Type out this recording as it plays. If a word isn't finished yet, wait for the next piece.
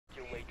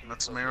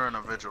That's a mirror and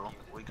a vigil.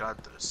 We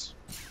got this.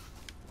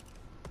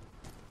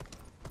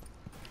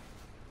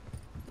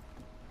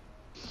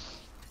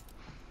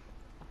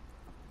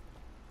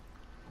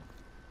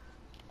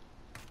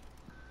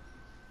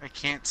 I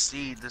can't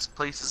see. This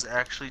place is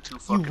actually too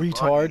fucking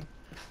retard.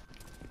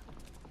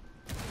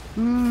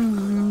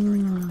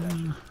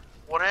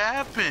 What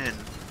happened?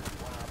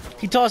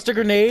 He tossed a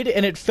grenade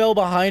and it fell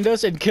behind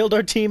us and killed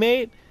our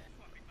teammate.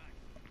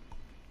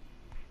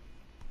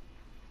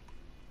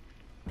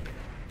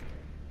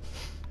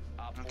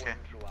 Okay.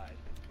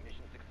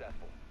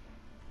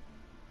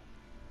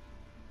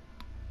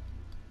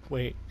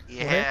 Wait.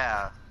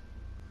 Yeah. What?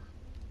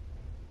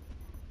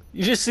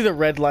 You just see the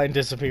red line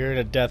disappear and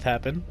a death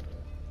happen.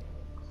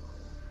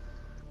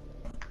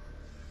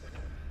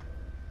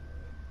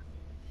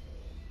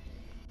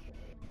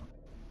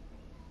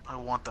 I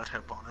want that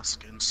Hibana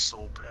skin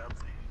so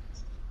badly.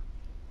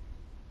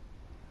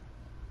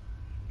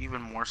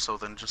 Even more so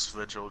than just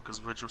Vigil, because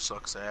Vigil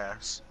sucks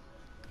ass.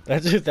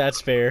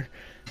 That's fair.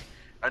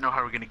 I know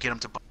how we're gonna get him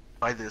to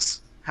buy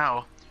this.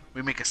 How?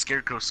 We make a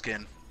Scarecrow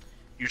skin.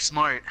 You're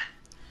smart.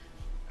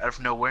 Out of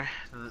nowhere,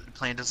 the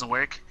plan doesn't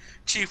work.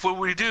 Chief, what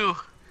will we do?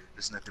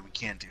 There's nothing we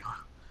can do.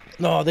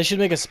 No, they should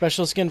make a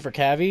special skin for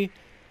Cavi.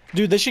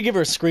 Dude, they should give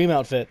her a Scream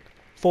outfit.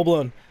 Full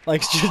blown.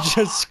 Like,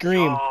 just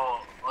Scream.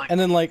 Oh, like, and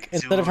then, like,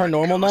 instead of her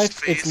normal knife,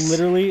 face. it's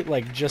literally,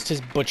 like, just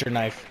his butcher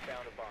knife.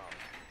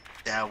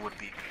 That would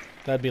be...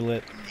 That'd be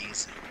lit.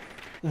 Amazing.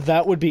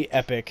 That would be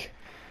epic.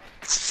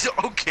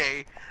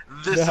 Okay,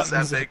 this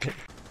is epic.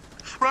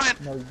 Ryan!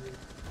 No,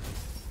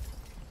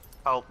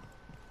 Help.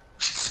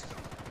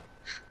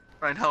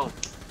 Ryan, help.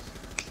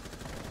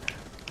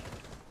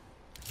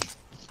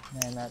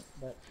 man, that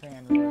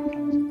fan really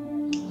comes in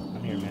handy.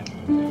 I'm here,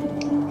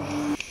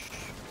 man.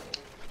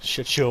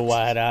 Shut your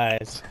wide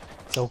eyes.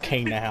 It's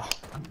okay now.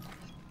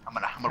 I'm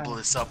gonna blow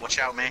this up. Watch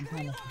out, man.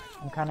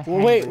 I'm kind of.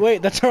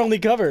 Wait, that's our only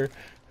cover.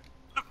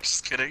 I'm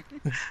just kidding.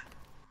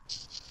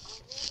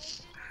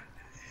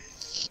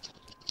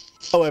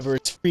 However,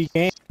 it's free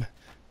game.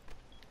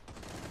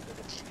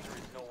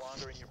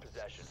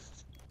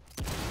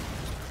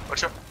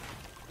 Watch out.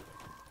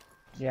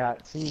 Yeah,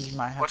 see, you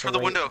might have Watch to for the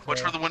wait window. until-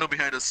 Watch for the window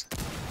behind us.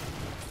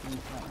 You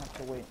might have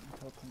to wait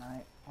until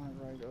tonight,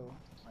 whenever I go,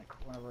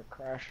 like, whenever I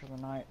crash for the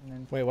night, and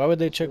then. Wait, why would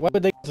they check? Why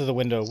would they go through the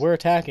window? We're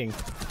attacking.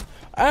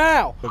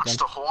 Ow!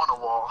 Punched a hole in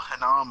the wall,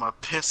 and now I'm a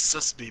pissed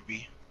sis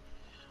baby.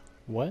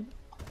 What?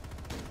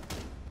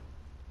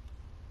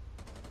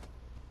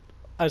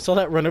 I saw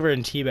that run over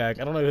in teabag.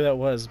 I don't know who that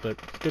was, but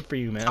good for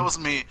you, man. That was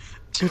me.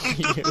 Good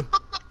for you.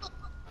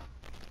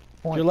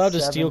 You're allowed to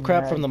steal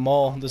crap from the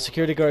mall. The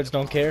security guards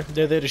don't care.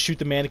 They're there to shoot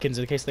the mannequins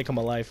in case they come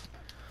alive.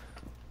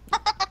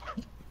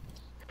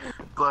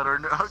 glad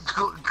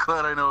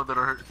I know that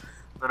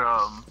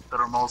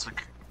our malls are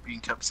being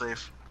kept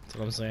safe. That's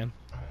what I'm saying.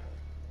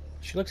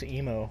 She looks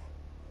emo.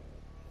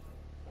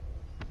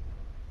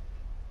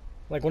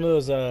 Like one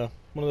of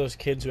those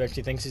kids who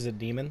actually thinks he's a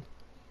demon.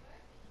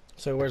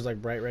 So he wears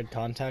like bright red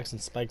contacts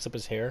and spikes up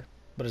his hair,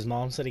 but his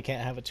mom said he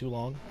can't have it too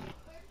long.